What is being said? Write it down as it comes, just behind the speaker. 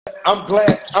I'm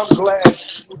glad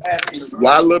you asking me.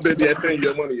 Why Lil Bibby ain't sending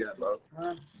your money yet, bro?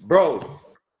 Bro,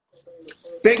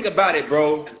 think about it,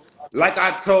 bro. Like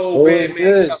I told Who is Bandman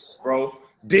Kevin, this? bro,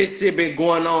 this shit been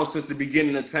going on since the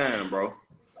beginning of time, bro.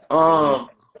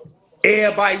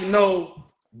 Everybody know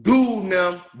dude and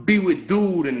them be with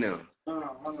dude and them.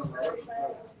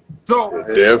 So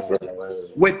Different.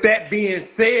 with that being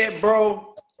said,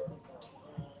 bro,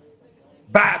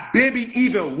 by Bibby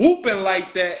even whooping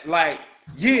like that, like,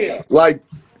 yeah, Like,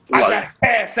 I got a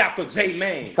cash out for J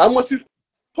Mane. how much you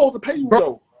supposed to pay you,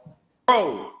 though?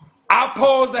 Bro, I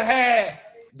supposed to have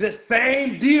the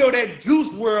same deal that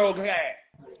Juice World had.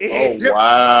 Oh,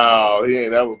 wow. He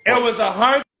ain't ever. It was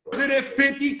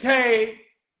 150K.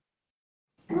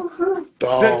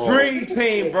 Dog. The dream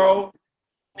team, bro.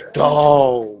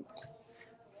 Dog.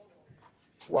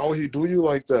 Why would he do you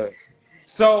like that?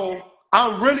 So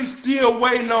I'm really still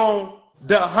waiting on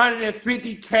the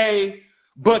 150K.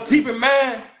 But keep in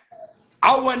mind,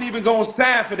 I wasn't even gonna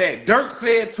sign for that. Dirk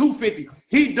said 250.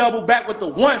 He doubled back with the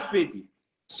 150.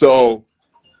 So,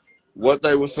 what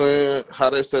they were saying, how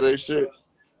they said they shit?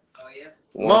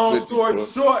 Long story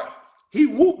short, he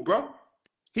whooped, bro.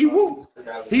 He whooped.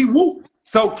 He whooped.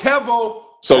 So Kevo.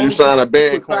 So you signed a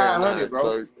band claim, 500,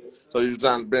 bro. So you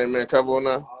signed a band man Kevo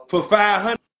now? For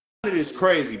 500 is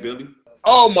crazy, Billy.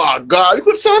 Oh my God! You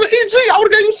could sign an EG. I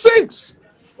would have gave you 6.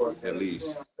 At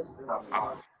least.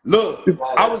 Look,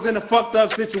 I was in a fucked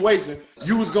up situation.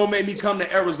 You was gonna make me come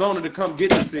to Arizona to come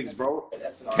get the 6, bro.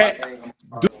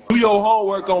 Do your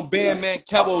homework on Bandman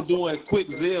Kevo doing quick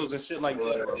zills and shit like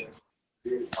that, bro.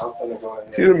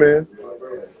 Here, man.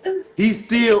 He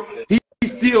still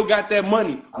got that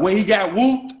money. When he got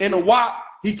whooped in the WAP,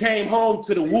 he came home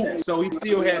to the whoop, so he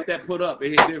still has that put up.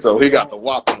 So he got the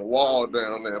WAP on the wall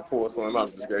down there and pulled something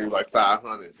out. Just gave you like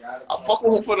 500. I fuck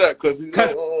with him for that because he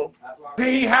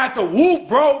had to whoop,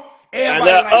 bro. And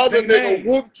that other nigga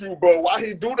whooped you, bro. Why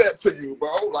he do that to you,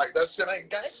 bro? Like that shit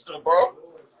ain't gangster, bro.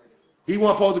 He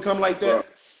wasn't supposed to come like that.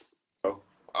 Bro.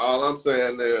 All I'm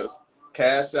saying is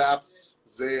Cash Apps,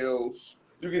 Zales.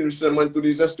 You can even send money through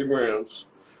these Instagrams,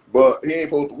 but he ain't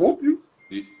supposed to whoop you.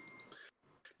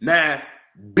 Now,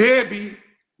 Bibby,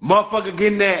 motherfucker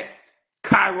getting that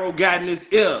Cairo got in his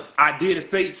ear. I did a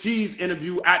fake cheese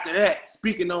interview after that,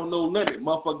 speaking on No Limit.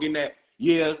 Motherfucker getting that,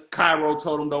 yeah, Cairo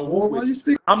told him don't whoop me.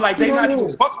 I'm like, they not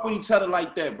even fucking with each other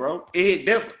like that, bro. It hit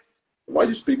different. Why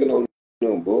you speaking on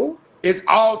them, bro? It's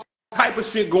all type of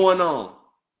shit going on.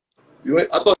 I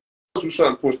thought you was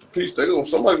trying to push the piece.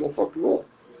 Somebody gonna fuck you up.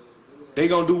 They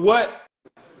gonna do what?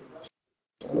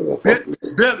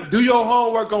 Do your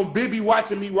homework on Bibby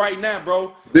watching me right now,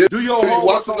 bro. Do your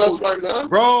homework watching us right now?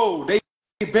 Bro, they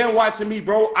been watching me,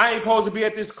 bro. I ain't supposed to be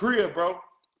at this crib, bro.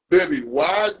 Bibby,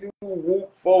 why you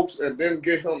whoop folks and then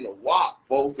get him the WAP,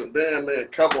 folks, and then man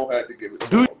Kevo had to give it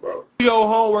to him, bro. Do your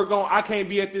homework on I can't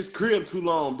be at this crib too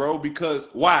long, bro, because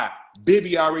why?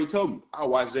 Bibby already told me I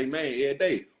watch J Mane every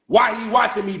day. Why he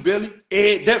watching me, Billy?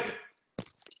 Different.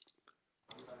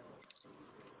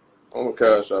 I'm gonna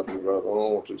cash out you, brother. I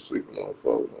don't want you sleeping on the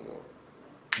phone no more.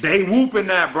 They whooping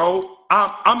that, bro.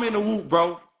 I'm in the whoop,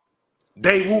 bro.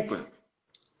 They whooping.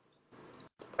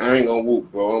 I ain't gonna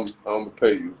whoop, bro. I'm gonna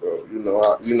pay you, bro. You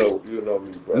know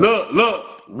me, bro.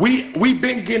 Look. We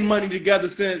been getting money together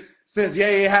since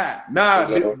Yay High. Nah,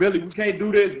 Billy, we can't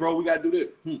do this, bro. We gotta do this.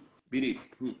 BD.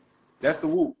 That's the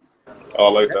whoop. I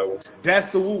like that one.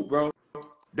 That's the whoop, bro.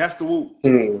 That's the whoop.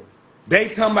 They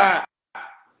come out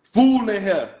fool in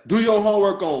here. Do your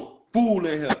homework on fool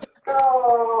in here.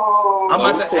 I'm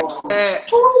about to add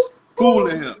fool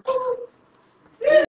in here.